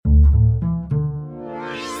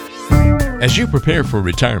As you prepare for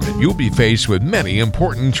retirement, you'll be faced with many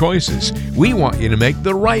important choices. We want you to make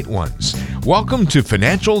the right ones. Welcome to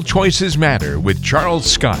Financial Choices Matter with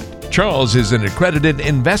Charles Scott. Charles is an accredited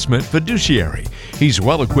investment fiduciary. He's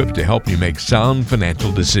well equipped to help you make sound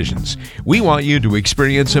financial decisions. We want you to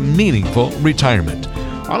experience a meaningful retirement.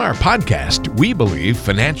 On our podcast, we believe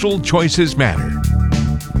financial choices matter.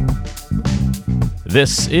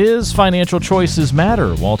 This is Financial Choices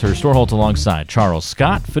Matter. Walter Storholt alongside Charles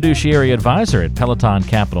Scott, fiduciary advisor at Peloton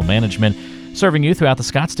Capital Management, serving you throughout the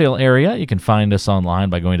Scottsdale area. You can find us online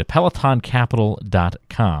by going to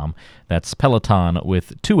pelotoncapital.com. That's Peloton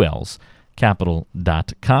with two L's.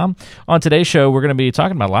 Capital.com. On today's show, we're going to be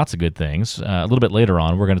talking about lots of good things. A little bit later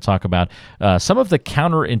on, we're going to talk about some of the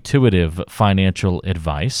counterintuitive financial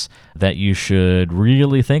advice that you should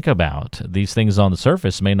really think about. These things on the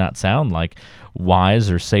surface may not sound like wise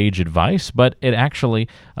or sage advice, but it actually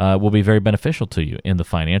will be very beneficial to you in the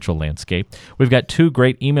financial landscape. We've got two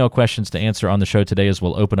great email questions to answer on the show today as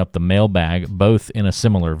we'll open up the mailbag, both in a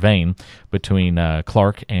similar vein between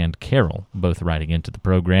Clark and Carol, both writing into the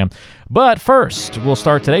program. But first, we'll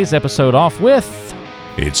start today's episode off with...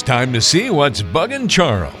 It's time to see what's bugging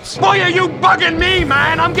Charles. Boy, are you bugging me,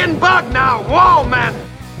 man? I'm getting bugged now. Whoa, man.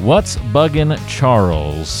 What's bugging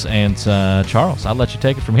Charles? And Charles, I'll let you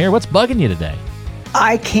take it from here. What's bugging you today?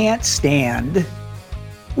 I can't stand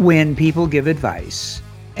when people give advice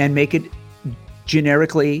and make it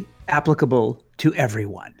generically applicable to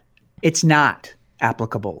everyone. It's not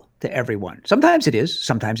applicable to everyone. Sometimes it is,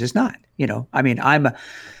 sometimes it's not.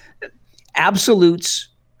 Absolutes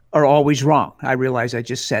are always wrong. I realize I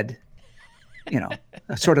just said,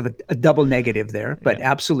 a sort of a double negative there, but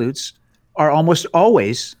absolutes are almost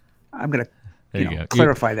always, I'm going to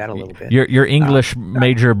clarify that a little bit. Your English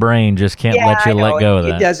major brain just can't let you let go of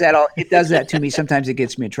that. It does that to me. Sometimes it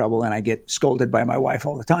gets me in trouble and I get scolded by my wife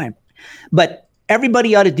all the time. But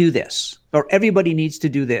everybody ought to do this, or everybody needs to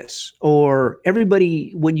do this, or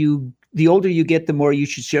everybody, the older you get, the more you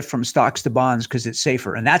should shift from stocks to bonds because it's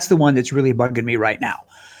safer. And that's the one that's really bugging me right now.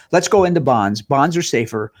 Let's go into bonds. Bonds are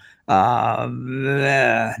safer. Nah,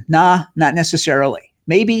 not necessarily.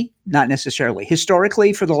 Maybe, not necessarily.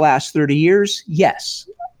 Historically, for the last 30 years, yes.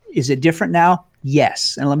 Is it different now?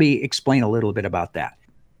 Yes. And let me explain a little bit about that.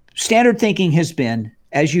 Standard thinking has been,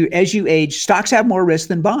 as you age, stocks have more risk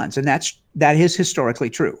than bonds. And that is historically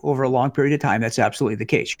true. Over a long period of time, that's absolutely the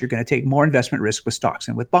case. You're going to take more investment risk with stocks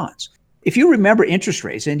than with bonds. If you remember interest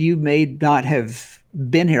rates, and you may not have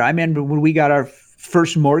been here, I remember when we got our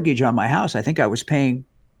first mortgage on my house, I think I was paying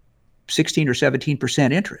 16 or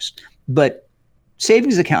 17% interest. But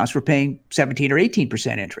savings accounts were paying 17 or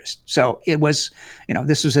 18% interest. So it was,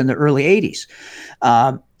 this was in the early 80s.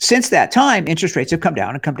 Since that time, interest rates have come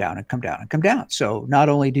down and come down and come down and come down. So not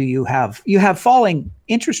only do you have falling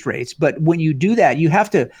interest rates, but when you do that, you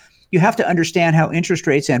have to understand how interest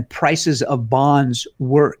rates and prices of bonds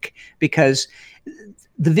work, because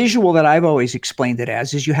the visual that I've always explained it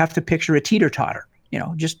as is you have to picture a teeter-totter,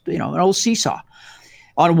 an old seesaw.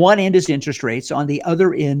 On one end is interest rates. On the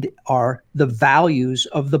other end are the values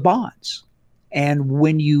of the bonds. And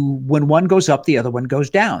when one goes up, the other one goes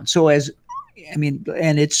down. So it's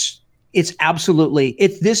absolutely,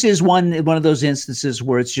 this is one of those instances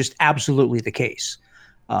where it's just absolutely the case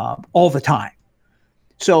all the time.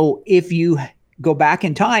 So if you go back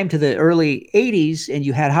in time to the early 80s and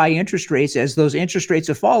you had high interest rates, as those interest rates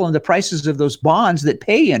have fallen, the prices of those bonds that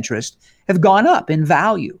pay interest have gone up in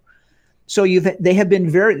value. So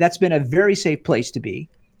that's been a very safe place to be.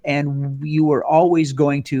 And you are always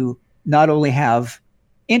going to not only have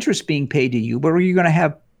interest being paid to you, but you're going to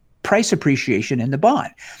have price appreciation in the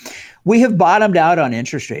bond. We have bottomed out on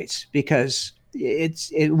interest rates because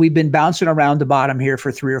we've been bouncing around the bottom here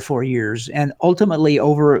for 3 or 4 years. And ultimately,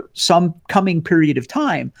 over some coming period of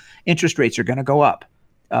time, interest rates are going to go up.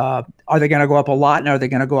 Are they going to go up a lot, and are they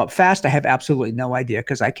going to go up fast? I have absolutely no idea,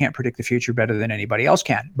 because I can't predict the future better than anybody else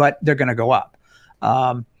can, but they're going to go up.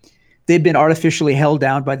 They've been artificially held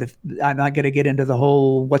down by I'm not going to get into the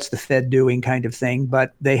whole what's the Fed doing kind of thing,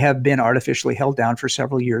 but they have been artificially held down for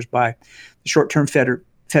several years by the short-term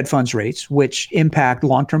Fed funds rates, which impact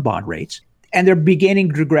long-term bond rates, and they're beginning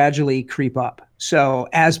to gradually creep up. So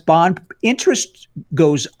as bond interest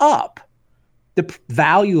goes up, the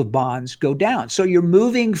value of bonds go down. So you're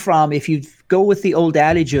moving from, if you go with the old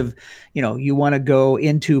adage of, you want to go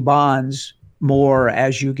into bonds more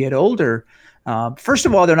as you get older. First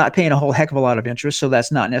of all, they're not paying a whole heck of a lot of interest, so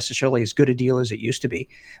that's not necessarily as good a deal as it used to be.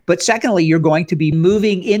 But secondly, you're going to be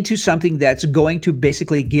moving into something that's going to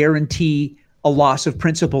basically guarantee a loss of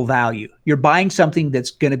principal value. You're buying something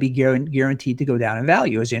that's going to be guaranteed to go down in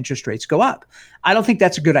value as interest rates go up. I don't think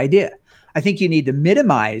that's a good idea. I think you need to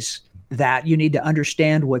minimize that. You need to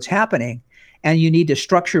understand what's happening, and you need to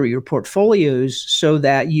structure your portfolios so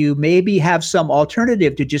that you maybe have some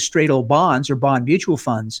alternative to just straight old bonds or bond mutual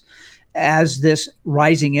funds as this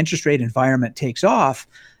rising interest rate environment takes off,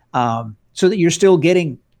 so that you're still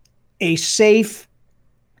getting a safe,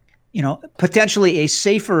 potentially a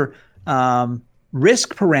safer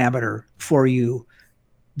risk parameter for you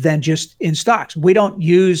than just in stocks.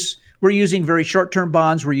 We're using very short-term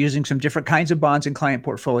bonds. We're using some different kinds of bonds in client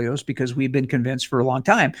portfolios because we've been convinced for a long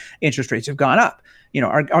time interest rates have gone up,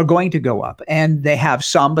 are going to go up. And they have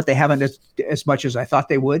some, but they haven't as much as I thought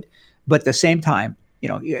they would. But at the same time,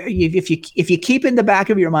 if you keep in the back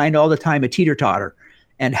of your mind all the time a teeter-totter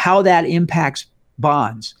and how that impacts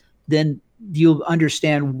bonds, then you'll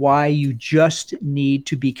understand why you just need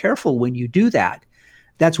to be careful when you do that.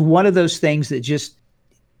 That's one of those things that just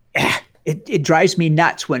it drives me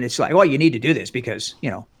nuts when it's like, oh, you need to do this because,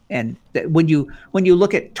 and when you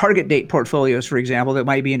look at target date portfolios, for example, that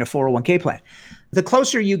might be in a 401k plan, the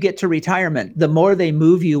closer you get to retirement, the more they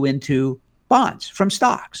move you into bonds from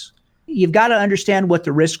stocks. You've got to understand what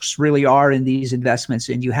the risks really are in these investments,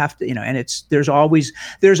 and you have to, and there's always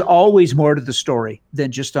more to the story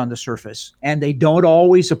than just on the surface, and they don't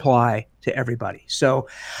always apply to everybody. So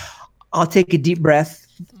I'll take a deep breath.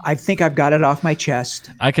 I think I've got it off my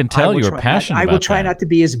chest. I can tell you're passionate about that. I will try not to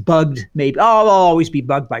be as bugged, maybe. I'll always be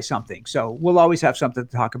bugged by something. So we'll always have something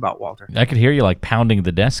to talk about, Walter. I could hear you like pounding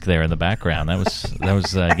the desk there in the background. That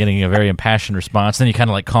was getting a very impassioned response. Then you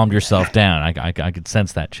kind of like calmed yourself down. I could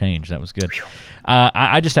sense that change. That was good.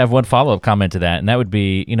 I just have one follow-up comment to that, and that would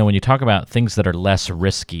be, when you talk about things that are less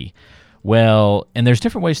risky, well, and there's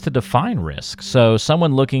different ways to define risk. So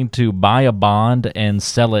someone looking to buy a bond and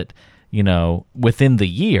sell it within the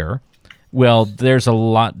year, well, there's a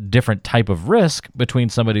lot different type of risk between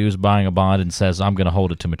somebody who's buying a bond and says, I'm going to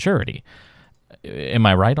hold it to maturity. Am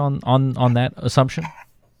I right on that assumption?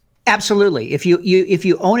 Absolutely. If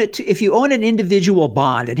you own an individual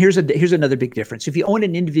bond, and here's another big difference. If you own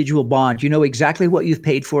an individual bond, you know exactly what you've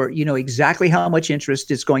paid for it. You know exactly how much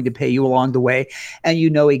interest it's going to pay you along the way, and you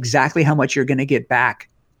know exactly how much you're going to get back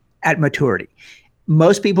at maturity.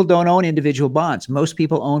 Most people don't own individual bonds. Most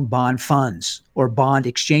people own bond funds or bond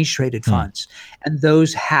exchange traded funds. And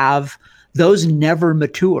those never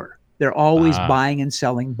mature. They're always buying and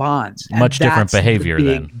selling bonds. Much different behavior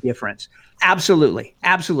then. Big difference. Absolutely.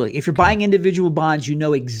 Absolutely. If you're buying individual bonds, you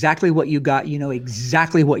know exactly what you got. You know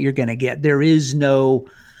exactly what you're going to get. There is no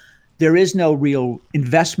real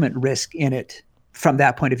investment risk in it from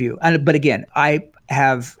that point of view. But again, I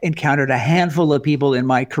have encountered a handful of people in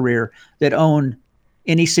my career that own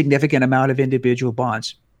any significant amount of individual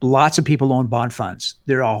bonds. Lots of people own bond funds.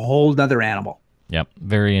 They're a whole nother animal. Yep.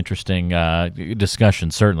 Very interesting discussion.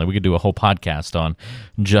 Certainly. We could do a whole podcast on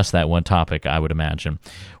just that one topic, I would imagine.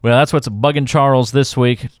 Well, that's what's bugging Charles this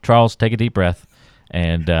week. Charles, take a deep breath.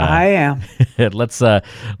 And I am. Let's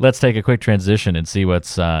take a quick transition and see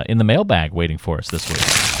what's in the mailbag waiting for us this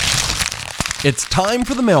week. It's time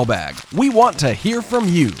for the mailbag. We want to hear from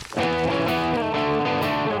you.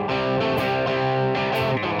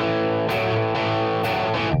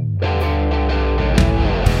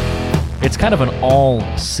 It's kind of an all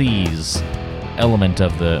C's element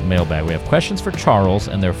of the mailbag. We have questions for Charles,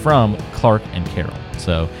 and they're from Clark and Carol.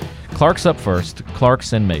 So Clark's up first.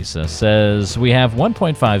 Clark's in Mesa says, we have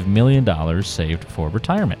 $1.5 million saved for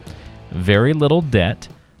retirement. Very little debt.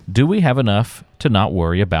 Do we have enough to not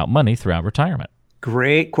worry about money throughout retirement?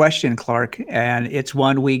 Great question, Clark. And it's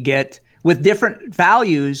one we get with different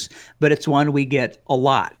values, but it's one we get a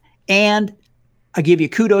lot. And I give you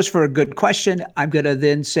kudos for a good question. I'm going to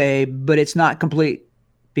then say, but it's not complete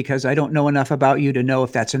because I don't know enough about you to know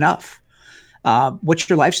if that's enough. What's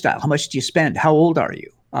your lifestyle? How much do you spend? How old are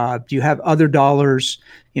you? Do you have other dollars?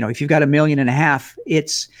 If you've got $1.5 million,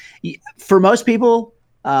 it's for most people.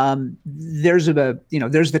 There's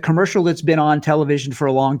the commercial that's been on television for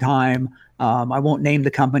a long time. I won't name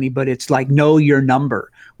the company, but it's like, know your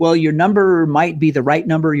number. Well, your number might be the right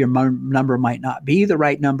number. Your number might not be the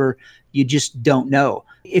right number. You just don't know.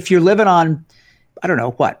 If you're living on, I don't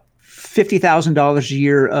know what, $50,000 a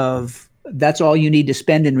year of that's all you need to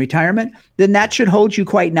spend in retirement, then that should hold you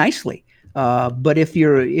quite nicely. But if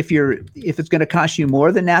it's going to cost you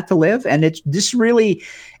more than that to live, and this really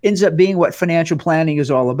ends up being what financial planning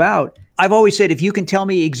is all about. I've always said, if you can tell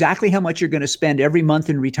me exactly how much you're going to spend every month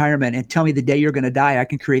in retirement and tell me the day you're going to die, I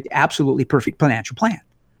can create the absolutely perfect financial plan.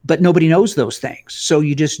 but nobody knows those things. So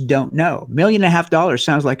you just don't know. $1.5 million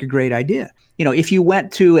sounds like a great idea. If you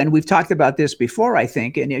went to, and we've talked about this before, I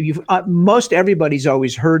think, and most everybody's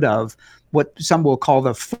always heard of what some will call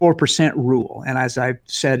the 4% rule. And as I've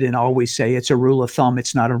said and always say, it's a rule of thumb.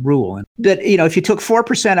 It's not a rule. And that, if you took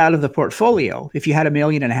 4% out of the portfolio, if you had $1.5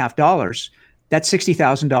 million, that's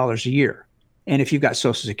 $60,000 a year. And if you've got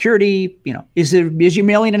Social Security, is your $1.5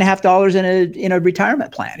 million in a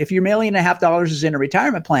retirement plan? If your $1.5 million is in a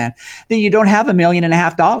retirement plan, then you don't have $1.5 million,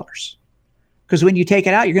 because when you take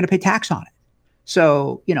it out, you're going to pay tax on it.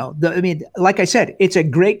 So, like I said, it's a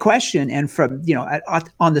great question. And from,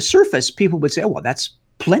 on the surface, people would say, oh, well, that's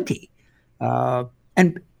plenty.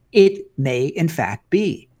 And it may in fact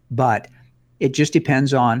be, but it just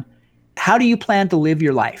depends on how do you plan to live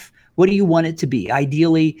your life? What do you want it to be?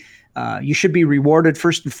 Ideally, you should be rewarded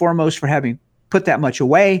first and foremost for having put that much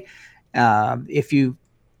away. If you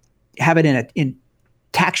have it in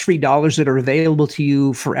tax-free dollars that are available to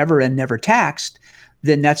you forever and never taxed,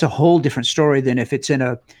 then that's a whole different story than if it's in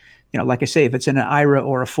a, like I say, if it's in an IRA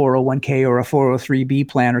or a 401k or a 403b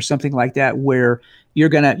plan or something like that, where you're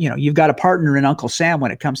going to, you've got a partner in Uncle Sam when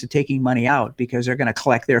it comes to taking money out because they're going to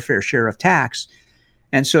collect their fair share of tax.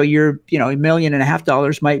 And so your, $1.5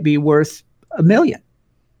 million might be worth $1 million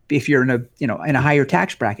if you're in a higher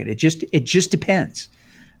tax bracket. It just depends.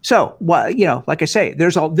 So, like I say,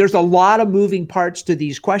 there's a lot of moving parts to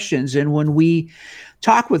these questions. And when we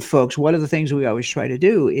talk with folks, one of the things we always try to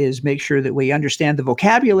do is make sure that we understand the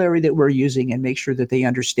vocabulary that we're using and make sure that they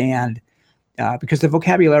understand, because the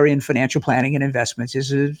vocabulary in financial planning and investments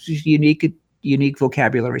is a unique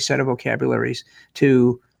vocabulary, set of vocabularies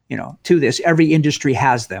to this. Every industry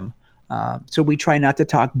has them. So we try not to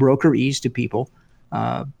talk brokerese to people,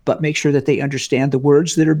 but make sure that they understand the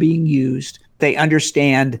words that are being used. They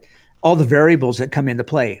understand all the variables that come into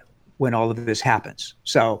play when all of this happens.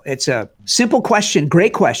 So it's a simple question,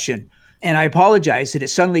 great question. And I apologize that it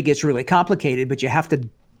suddenly gets really complicated, but you have to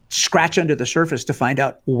scratch under the surface to find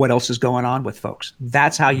out what else is going on with folks.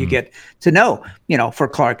 That's how you get to know, for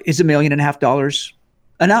Clark, is $1.5 million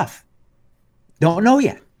enough? Don't know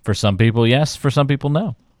yet. For some people, yes. For some people,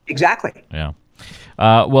 no. Exactly. Yeah.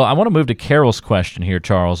 Well, I want to move to Carol's question here,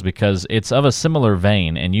 Charles, because it's of a similar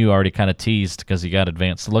vein, and you already kind of teased, because you got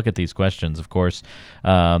advanced to look at these questions, of course,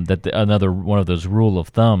 that another one of those rule of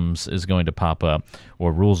thumbs is going to pop up,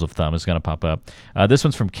 or rules of thumb is going to pop up. This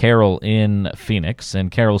one's from Carol in Phoenix, and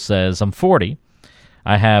Carol says, I'm 40.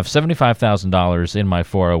 I have $75,000 in my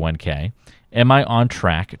 401k. Am I on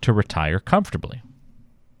track to retire comfortably?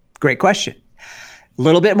 Great question. A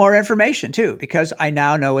little bit more information too, because I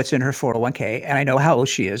now know it's in her 401k and I know how old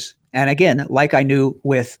she is. And again, like I knew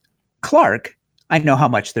with Clark, I know how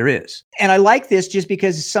much there is. And I like this just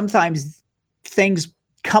because sometimes things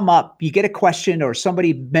come up, you get a question or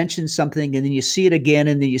somebody mentions something and then you see it again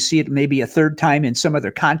and then you see it maybe a third time in some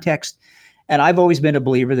other context. And I've always been a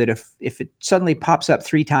believer that if it suddenly pops up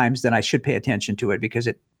 3 times, then I should pay attention to it because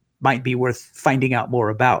it might be worth finding out more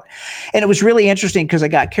about. And it was really interesting because I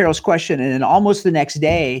got Carol's question, and then almost the next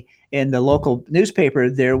day in the local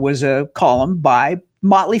newspaper, there was a column by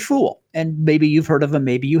Motley Fool. And maybe you've heard of him,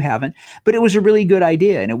 maybe you haven't, but it was a really good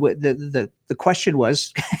idea. And the question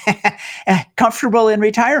was comfortable in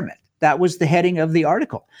retirement. That was the heading of the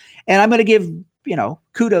article. And I'm going to give,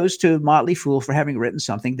 kudos to Motley Fool for having written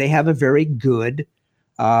something. They have a very good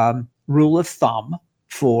rule of thumb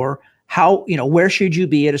for how, where should you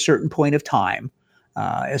be at a certain point of time,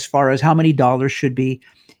 as far as how many dollars should be,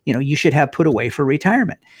 you should have put away for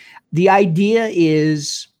retirement. The idea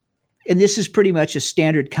is, and this is pretty much a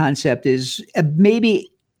standard concept, is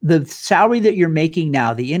maybe the salary that you're making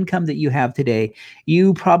now, the income that you have today,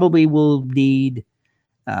 you probably will need,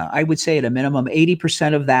 I would say at a minimum,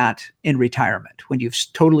 80% of that in retirement when you've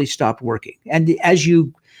totally stopped working. And as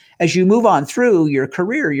you move on through your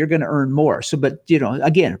career, you're going to earn more. So, but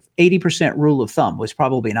again, 80% rule of thumb was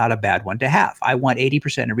probably not a bad one to have. I want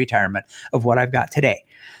 80% in retirement of what I've got today.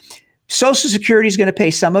 Social Security is going to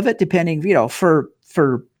pay some of it, depending,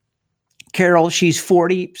 for Carol, she's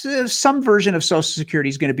 40. Some version of Social Security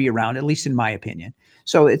is going to be around, at least in my opinion.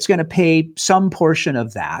 So it's going to pay some portion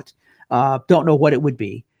of that. Don't know what it would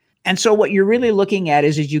be. And so what you're really looking at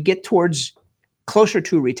is as you get towards closer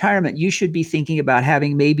to retirement, you should be thinking about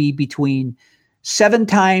having maybe between 7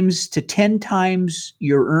 times to 10 times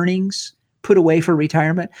your earnings put away for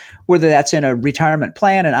retirement, whether that's in a retirement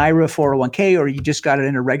plan, an IRA, 401k, or you just got it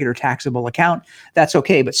in a regular taxable account. That's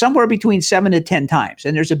okay. But somewhere between 7 to 10 times.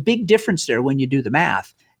 And there's a big difference there when you do the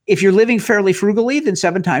math. If you're living fairly frugally, then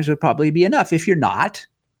 7 times would probably be enough. If you're not,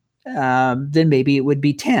 then maybe it would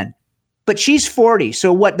be 10. But she's 40.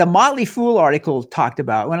 So what the Motley Fool article talked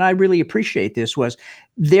about, and I really appreciate this, was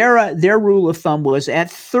their rule of thumb was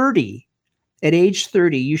at age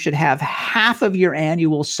 30, you should have half of your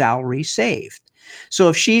annual salary saved. So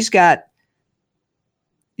if she's got,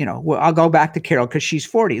 well, I'll go back to Carol because she's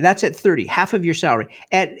 40. That's at 30, half of your salary.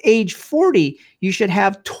 At age 40, you should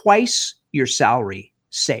have twice your salary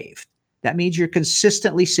saved. That means you're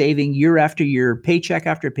consistently saving year after year, paycheck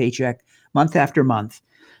after paycheck, month after month.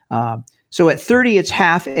 So at 30, it's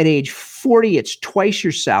half. At age 40, it's twice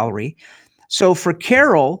your salary. So for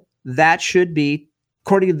Carol, that should be,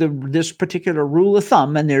 according to this particular rule of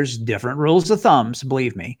thumb, and there's different rules of thumbs,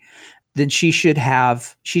 believe me, then she should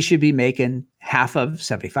be making half of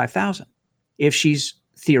 75,000 if she's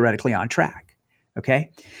theoretically on track.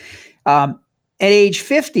 Okay. At age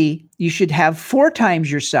 50, you should have 4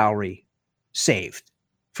 times your salary saved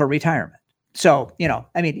for retirement. So,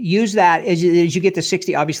 use that as you get to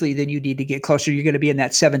 60, obviously, then you need to get closer. You're going to be in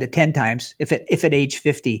that 7 to 10 times. If at age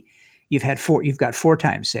 50, you've got 4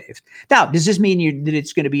 times saved. Now, does this mean that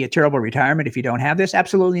it's going to be a terrible retirement if you don't have this?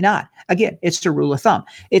 Absolutely not. Again, it's the rule of thumb.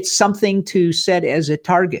 It's something to set as a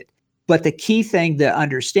target. But the key thing to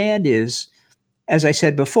understand is, as I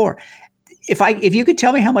said before, if you could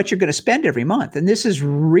tell me how much you're going to spend every month, and this is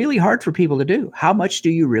really hard for people to do, how much do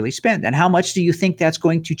you really spend? And how much do you think that's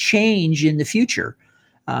going to change in the future?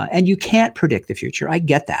 And you can't predict the future. I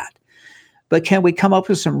get that. But can we come up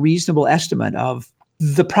with some reasonable estimate of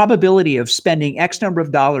the probability of spending X number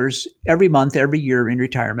of dollars every month, every year in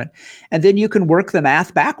retirement? And then you can work the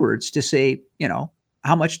math backwards to say,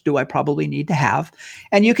 how much do I probably need to have?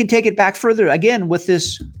 And you can take it back further again with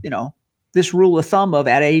this, this rule of thumb of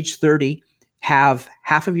at age 30, have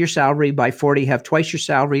half of your salary. By 40, have twice your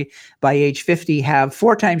salary. By age 50, have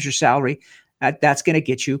 4 times your salary. That's going to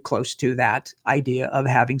get you close to that idea of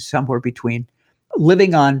having somewhere between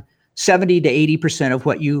living on 70 to 80% of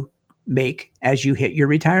what you make as you hit your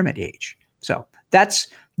retirement age. So that's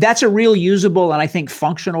a real usable and I think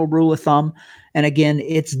functional rule of thumb. And again,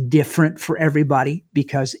 it's different for everybody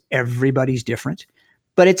because everybody's different.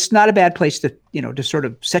 But it's not a bad place to sort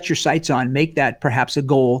of set your sights on, make that perhaps a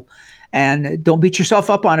goal. And don't beat yourself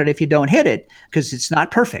up on it if you don't hit it, because it's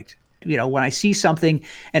not perfect. When I see something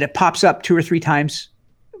and it pops up 2 or 3 times,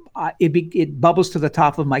 it bubbles to the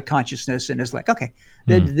top of my consciousness and is like, okay,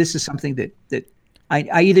 this is something that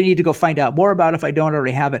I either need to go find out more about if I don't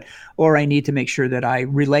already have it, or I need to make sure that I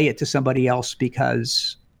relay it to somebody else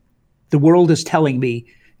because the world is telling me,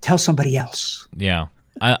 tell somebody else. Yeah.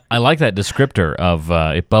 I like that descriptor of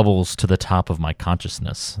it bubbles to the top of my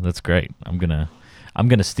consciousness. That's great. I'm gonna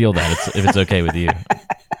steal that if it's okay with you.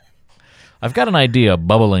 I've got an idea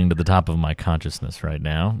bubbling to the top of my consciousness right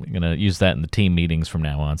now. I'm going to use that in the team meetings from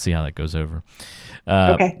now on, see how that goes over.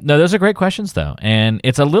 Okay. No, those are great questions, though. And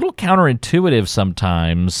it's a little counterintuitive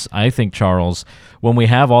sometimes, I think, Charles, when we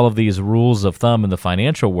have all of these rules of thumb in the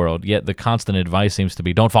financial world, yet the constant advice seems to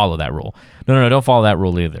be, don't follow that rule. No, don't follow that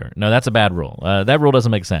rule either. No, that's a bad rule. That rule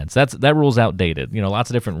doesn't make sense. That rule's outdated. Lots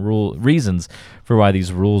of different reasons for why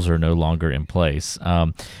these rules are no longer in place.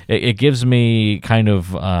 It gives me kind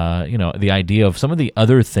of, the idea of some of the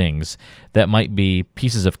other things that might be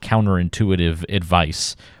pieces of counterintuitive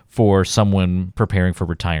advice for someone preparing for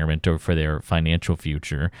retirement or for their financial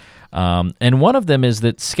future. And one of them is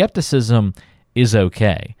that skepticism is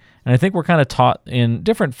okay. And I think we're kind of taught in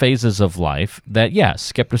different phases of life that, yes,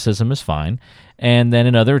 skepticism is fine. And then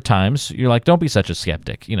in other times, you're like, don't be such a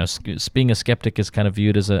skeptic. Being a skeptic is kind of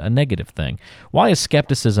viewed as a negative thing. Why is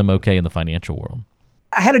skepticism okay in the financial world?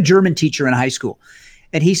 I had a German teacher in high school,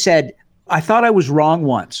 and he said, I thought I was wrong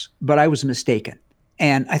once, but I was mistaken.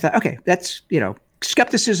 And I thought, okay, that's,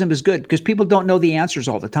 skepticism is good because people don't know the answers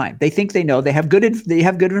all the time. They think they know. They have good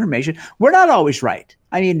information. We're not always right.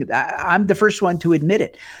 I mean, I'm the first one to admit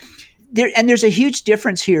it. There's a huge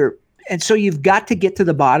difference here. And so you've got to get to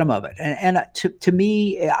the bottom of it. And to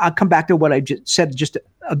me, I'll come back to what I just said just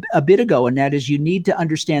a bit ago, and that is you need to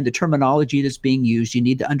understand the terminology that's being used. You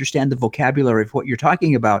need to understand the vocabulary of what you're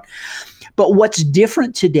talking about. But what's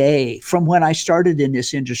different today from when I started in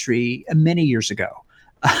this industry many years ago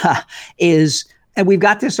is, and we've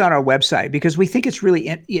got this on our website because we think it's really,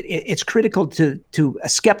 it's critical to a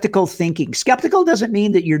skeptical thinking. Skeptical doesn't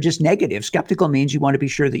mean that you're just negative. Skeptical means you want to be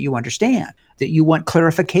sure that you understand, that you want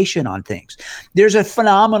clarification on things. There's a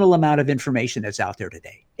phenomenal amount of information that's out there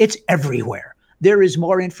today. It's everywhere. There is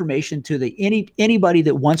more information to anybody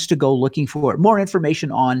that wants to go looking for it, more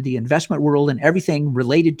information on the investment world and everything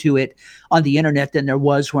related to it on the internet than there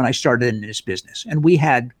was when I started in this business. And we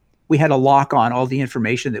had a lock on all the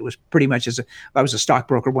information that was pretty much I was a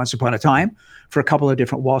stockbroker once upon a time for a couple of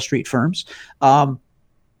different Wall Street firms.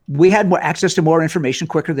 We had more access to more information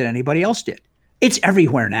quicker than anybody else did. It's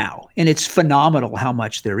everywhere now, and it's phenomenal how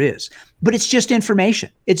much there is. But it's just information.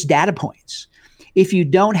 It's data points. If you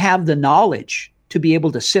don't have the knowledge to be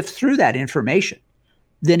able to sift through that information,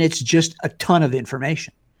 then it's just a ton of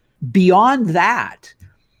information. Beyond that,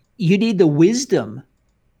 you need the wisdom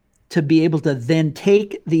to be able to then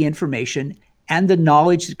take the information and the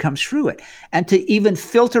knowledge that comes through it and to even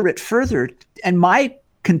filter it further. And my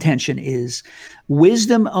contention is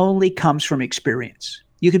wisdom only comes from experience.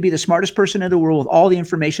 You could be the smartest person in the world with all the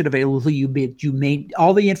information available to you, but you may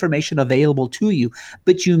all the information available to you,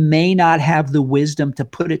 but you may not have the wisdom to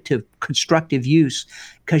put it to constructive use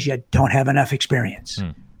because you don't have enough experience.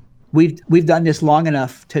 We've done this long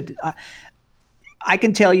enough to. I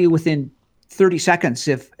can tell you within 30 seconds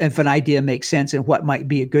if an idea makes sense and what might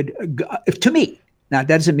be a good to me. Now, that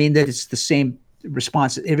doesn't mean that it's the same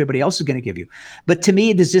response that everybody else is going to give you, but to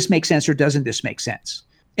me, does this make sense or doesn't this make sense?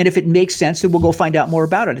 And if it makes sense, then we'll go find out more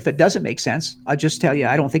about it. If it doesn't make sense, I'll just tell you,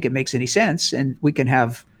 I don't think it makes any sense. And we can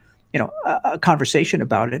have, a conversation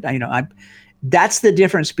about it. That's the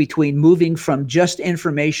difference between moving from just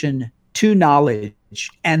information to knowledge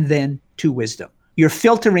and then to wisdom. Your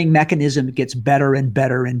filtering mechanism gets better and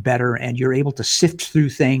better and better, and you're able to sift through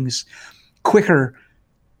things quicker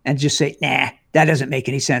and just say, nah, that doesn't make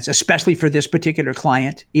any sense, especially for this particular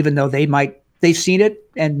client, even though they've seen it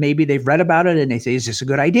and maybe they've read about it and they say, is this a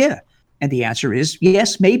good idea? And the answer is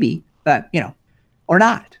yes, maybe, but, or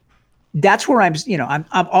not. That's where I'm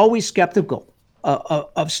always skeptical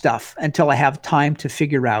of stuff until I have time to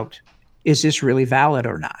figure out, is this really valid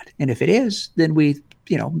or not? And if it is, then we,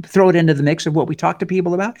 throw it into the mix of what we talk to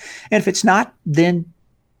people about. And if it's not, then,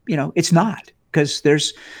 it's not, because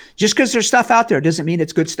there's stuff out there doesn't mean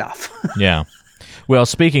it's good stuff. Yeah. Well,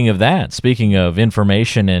 speaking of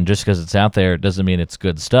information, and just because it's out there, it doesn't mean it's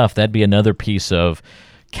good stuff. That'd be another piece of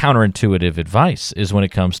counterintuitive advice is when it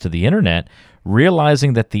comes to the internet,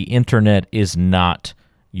 realizing that the internet is not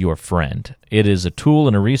your friend. It is a tool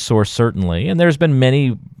and a resource, certainly, and there's been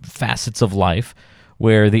many facets of life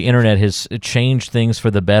where the internet has changed things for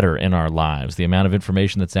the better in our lives. The amount of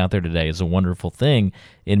information that's out there today is a wonderful thing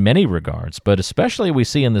in many regards, but especially we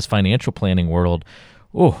see in this financial planning world,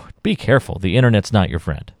 be careful. The internet's not your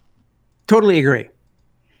friend. Totally agree.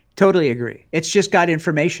 It's just got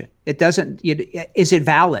information. It doesn't, is it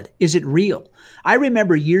valid? Is it real? I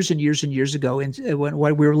remember years and years and years ago when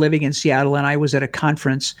we were living in Seattle, and I was at a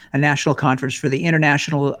national conference for the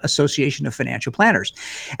International Association of Financial Planners.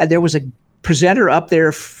 And there was a presenter up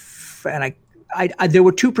there, and there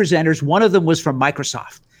were two presenters. One of them was from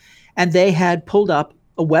Microsoft, and they had pulled up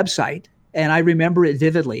a website, and I remember it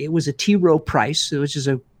vividly. It was a T. Rowe Price, which is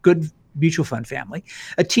a good mutual fund family,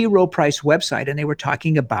 a T. Rowe Price website, and they were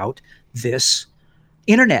talking about this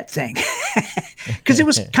internet thing because it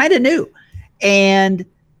was kind of new. And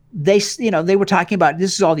they were talking about,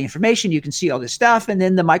 this is all the information, you can see all this stuff. And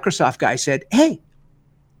then the Microsoft guy said, hey,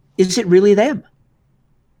 is it really them?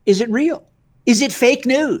 Is it real? Is it fake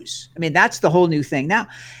news? I mean, that's the whole new thing now.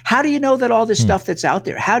 How do you know that all this stuff that's out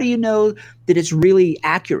there, how do you know that it's really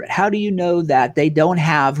accurate? How do you know that they don't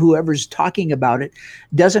have, whoever's talking about it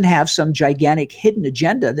doesn't have some gigantic hidden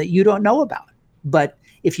agenda that you don't know about? But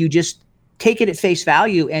if you just take it at face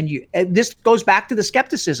value, and this goes back to the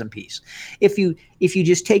skepticism piece. If you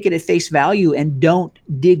just take it at face value and don't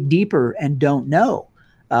dig deeper and don't know.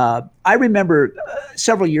 I remember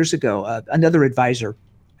several years ago, another advisor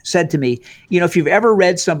said to me, if you've ever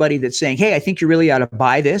read somebody that's saying, hey, I think you really ought to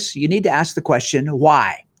buy this, you need to ask the question,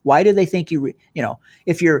 why? Why do they think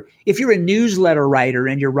if you're a newsletter writer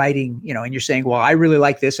and you're writing, and you're saying, well, I really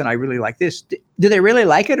like this and I really like this, do they really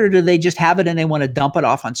like it, or do they just have it and they want to dump it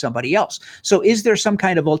off on somebody else? So is there some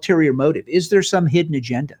kind of ulterior motive? Is there some hidden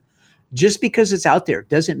agenda? Just because it's out there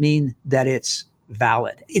doesn't mean that it's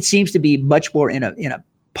valid. It seems to be much more in a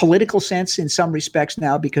political sense in some respects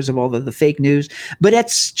now because of all the fake news, but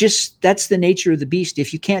that's the nature of the beast.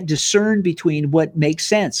 If you can't discern between what makes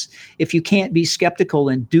sense, if you can't be skeptical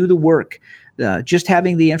and do the work, just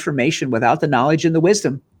having the information without the knowledge and the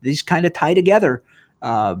wisdom, these kind of tie together,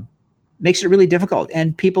 makes it really difficult.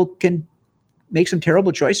 And people can make some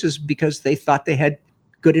terrible choices because they thought they had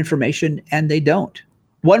good information and they don't.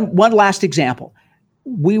 One last example.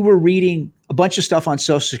 We were reading a bunch of stuff on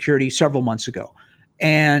Social Security several months ago.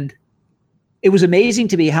 And it was amazing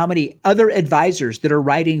to me how many other advisors that are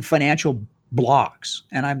writing financial blogs.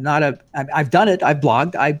 And I've done it. I've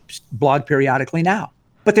blogged. I blog periodically now.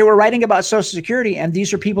 But they were writing about Social Security, and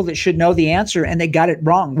these are people that should know the answer, and they got it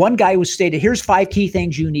wrong. One guy was stated, here's 5 key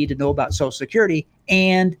things you need to know about Social Security,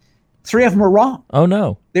 and 3 of them were wrong. Oh,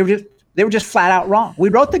 no. They were just They were just flat out wrong. We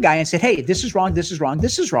wrote the guy and said, hey, this is wrong, this is wrong,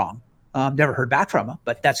 this is wrong. Never heard back from him,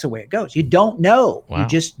 but that's the way it goes. You don't know. Wow. You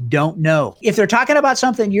just don't know. If they're talking about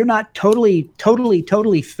something you're not totally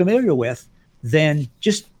familiar with, then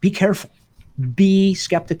just be careful. Be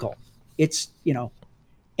skeptical. It's,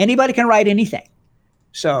 anybody can write anything.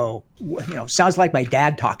 So, sounds like my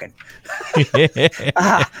dad talking.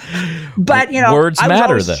 But, words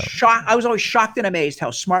matter, though. I was always shocked and amazed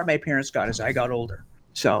how smart my parents got as I got older.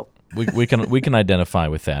 So we can identify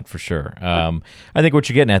with that for sure. I think what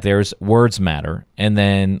you're getting at there is words matter, and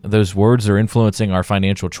then those words are influencing our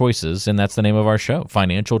financial choices, and that's the name of our show.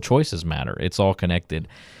 Financial choices matter. It's all connected,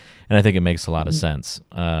 and I think it makes a lot of sense.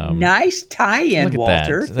 Nice tie-in,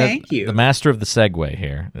 Walter. Thank you. The master of the segue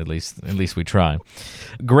here. At least we try.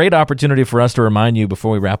 Great opportunity for us to remind you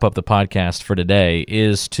before we wrap up the podcast for today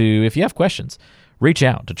is to, if you have questions, reach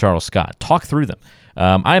out to Charles Scott. Talk through them.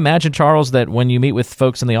 I imagine, Charles, that when you meet with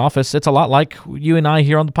folks in the office, it's a lot like you and I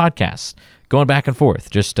here on the podcast, going back and forth,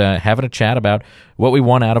 just having a chat about what we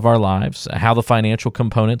want out of our lives, how the financial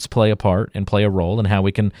components play a part and play a role, and how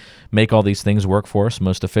we can make all these things work for us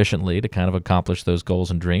most efficiently to kind of accomplish those goals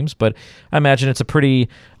and dreams. But I imagine it's a pretty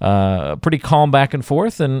calm back and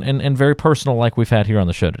forth and very personal, like we've had here on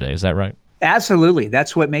the show today. Is that right? Absolutely.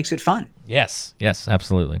 That's what makes it fun. Yes,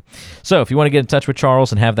 absolutely. So if you want to get in touch with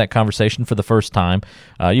Charles and have that conversation for the first time,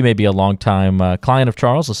 you may be a longtime client of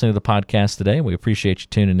Charles listening to the podcast today. We appreciate you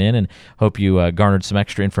tuning in and hope you garnered some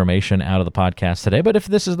extra information out of the podcast today. But if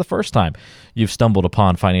this is the first time you've stumbled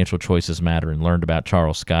upon Financial Choices Matter and learned about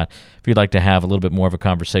Charles Scott, if you'd like to have a little bit more of a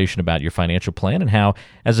conversation about your financial plan and how,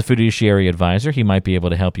 as a fiduciary advisor, he might be able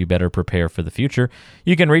to help you better prepare for the future,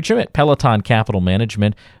 you can reach him at Peloton Capital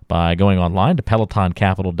Management by going online to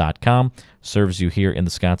pelotoncapital.com. Serves you here in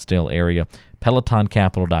the Scottsdale area,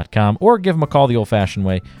 pelotoncapital.com, or give them a call the old-fashioned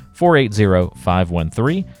way,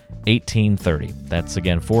 480-513-1830. That's,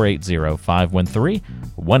 again,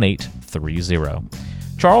 480-513-1830.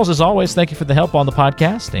 Charles, as always, thank you for the help on the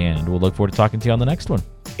podcast, and we'll look forward to talking to you on the next one.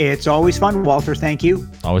 It's always fun, Walter. Thank you.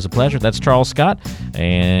 Always a pleasure. That's Charles Scott,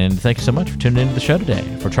 and thank you so much for tuning into the show today.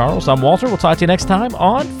 For Charles, I'm Walter. We'll talk to you next time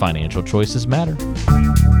on Financial Choices Matter.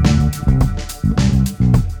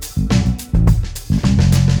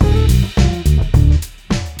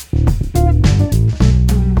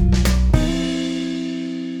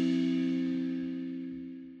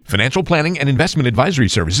 Financial planning and investment advisory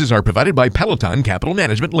services are provided by Peloton Capital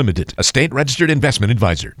Management Limited, a state-registered investment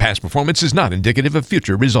advisor. Past performance is not indicative of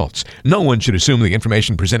future results. No one should assume the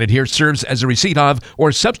information presented here serves as a receipt of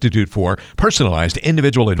or substitute for personalized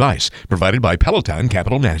individual advice provided by Peloton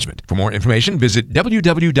Capital Management. For more information, visit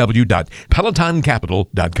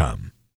www.pelotoncapital.com.